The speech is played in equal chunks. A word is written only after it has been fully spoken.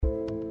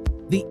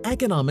The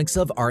Economics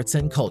of Arts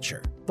and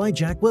Culture by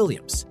Jack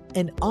Williams,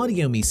 an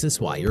audio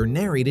Mises Wire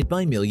narrated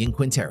by Millian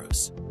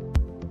Quinteros.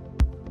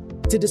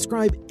 To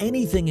describe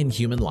anything in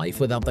human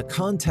life without the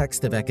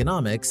context of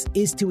economics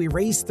is to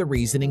erase the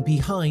reasoning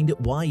behind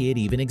why it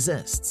even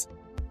exists.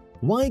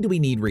 Why do we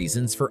need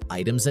reasons for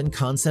items and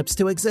concepts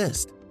to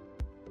exist?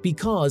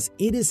 Because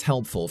it is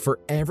helpful for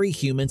every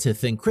human to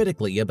think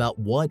critically about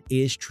what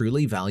is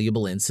truly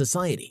valuable in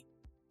society,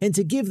 and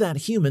to give that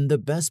human the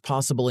best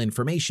possible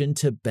information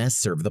to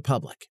best serve the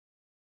public.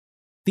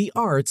 The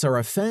arts are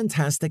a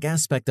fantastic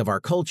aspect of our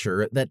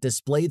culture that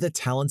display the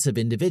talents of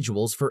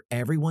individuals for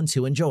everyone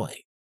to enjoy.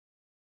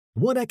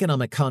 What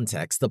economic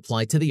context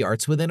apply to the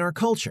arts within our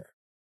culture?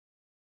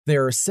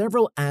 There are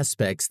several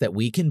aspects that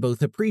we can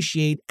both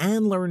appreciate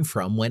and learn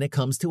from when it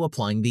comes to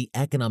applying the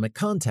economic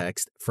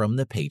context from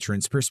the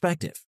patron's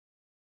perspective.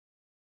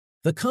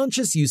 The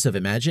conscious use of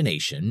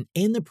imagination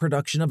in the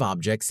production of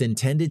objects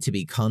intended to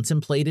be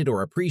contemplated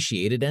or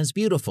appreciated as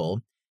beautiful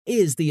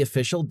is the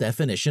official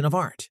definition of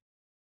art.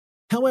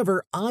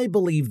 However, I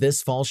believe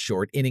this falls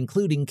short in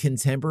including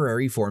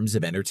contemporary forms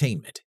of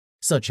entertainment,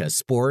 such as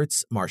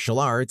sports, martial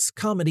arts,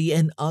 comedy,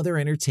 and other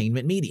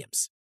entertainment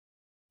mediums.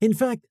 In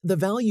fact, the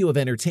value of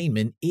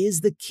entertainment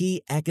is the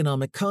key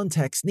economic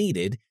context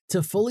needed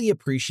to fully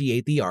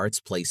appreciate the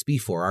arts placed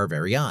before our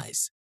very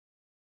eyes.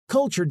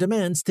 Culture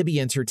demands to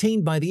be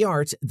entertained by the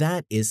art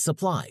that is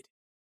supplied.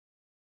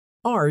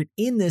 Art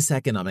in this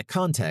economic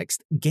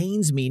context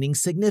gains meaning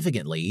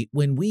significantly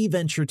when we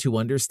venture to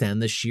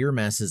understand the sheer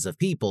masses of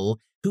people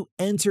who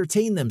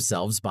entertain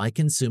themselves by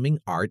consuming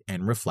art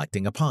and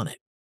reflecting upon it.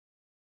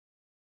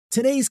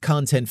 Today's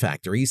content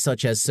factories,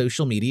 such as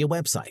social media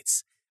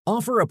websites,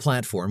 offer a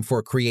platform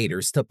for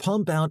creators to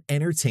pump out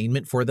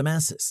entertainment for the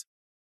masses.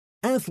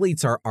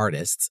 Athletes are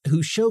artists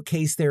who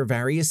showcase their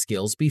various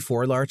skills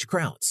before large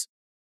crowds.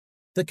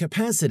 The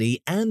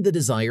capacity and the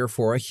desire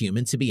for a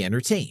human to be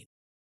entertained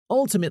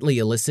ultimately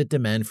elicit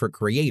demand for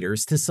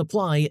creators to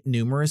supply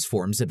numerous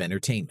forms of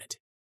entertainment.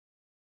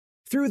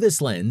 Through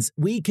this lens,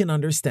 we can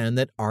understand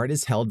that art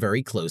is held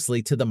very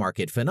closely to the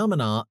market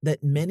phenomena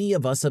that many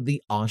of us of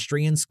the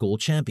Austrian school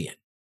champion.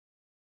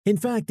 In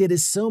fact, it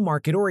is so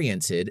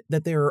market-oriented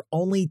that there are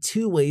only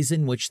two ways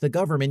in which the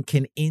government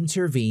can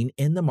intervene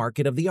in the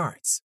market of the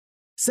arts: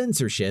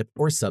 censorship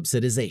or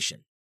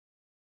subsidization.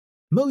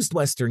 Most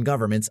Western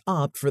governments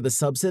opt for the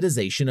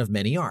subsidization of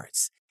many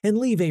arts and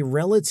leave a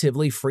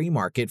relatively free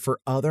market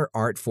for other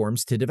art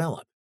forms to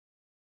develop.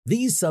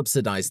 These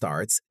subsidized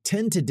arts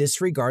tend to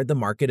disregard the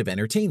market of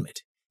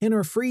entertainment and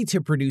are free to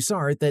produce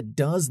art that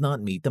does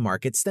not meet the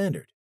market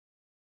standard.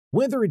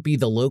 Whether it be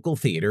the local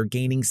theater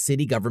gaining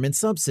city government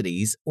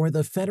subsidies or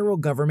the federal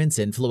government's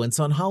influence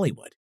on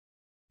Hollywood,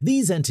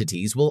 these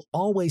entities will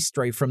always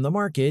stray from the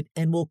market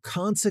and will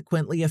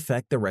consequently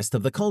affect the rest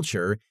of the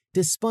culture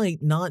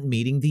despite not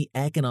meeting the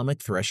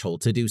economic threshold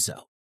to do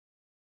so.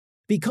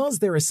 Because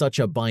there is such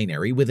a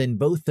binary within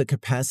both the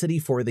capacity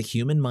for the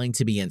human mind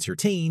to be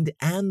entertained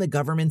and the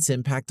government's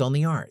impact on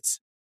the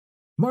arts,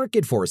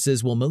 market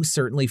forces will most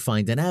certainly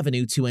find an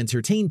avenue to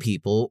entertain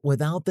people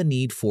without the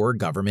need for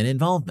government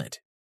involvement.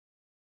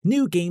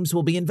 New games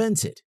will be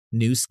invented,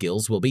 new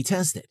skills will be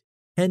tested,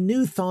 and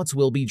new thoughts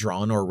will be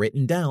drawn or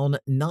written down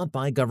not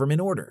by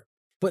government order,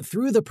 but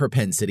through the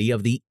propensity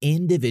of the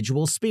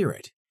individual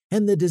spirit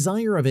and the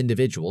desire of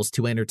individuals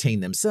to entertain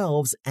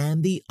themselves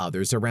and the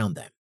others around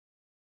them.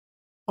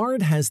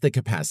 Art has the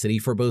capacity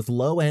for both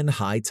low and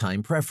high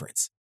time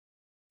preference.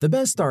 The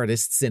best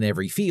artists in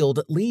every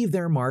field leave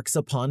their marks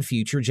upon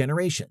future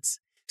generations,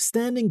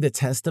 standing the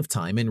test of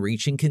time and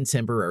reaching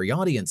contemporary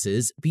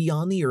audiences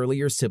beyond the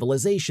earlier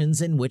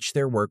civilizations in which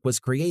their work was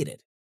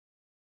created.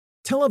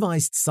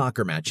 Televised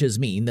soccer matches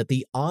mean that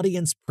the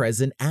audience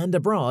present and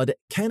abroad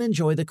can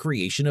enjoy the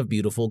creation of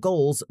beautiful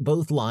goals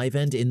both live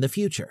and in the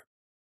future.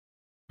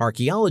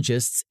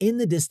 Archaeologists in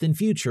the distant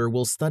future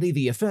will study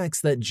the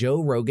effects that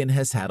Joe Rogan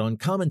has had on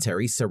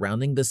commentary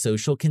surrounding the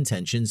social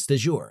contentions du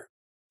jour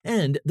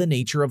and the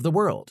nature of the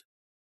world.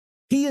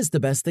 He is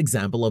the best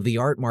example of the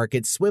art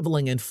market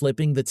swiveling and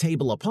flipping the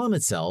table upon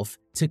itself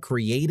to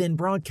create and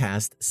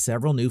broadcast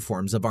several new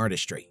forms of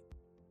artistry.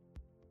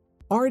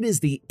 Art is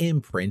the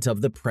imprint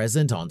of the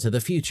present onto the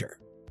future.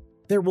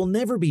 There will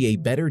never be a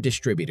better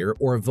distributor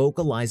or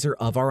vocalizer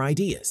of our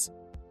ideas.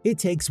 It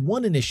takes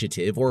one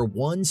initiative or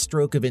one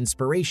stroke of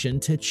inspiration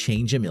to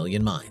change a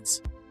million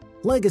minds.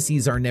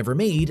 Legacies are never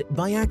made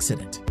by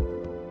accident.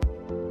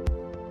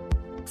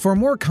 For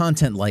more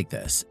content like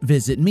this,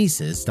 visit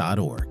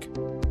Mises.org.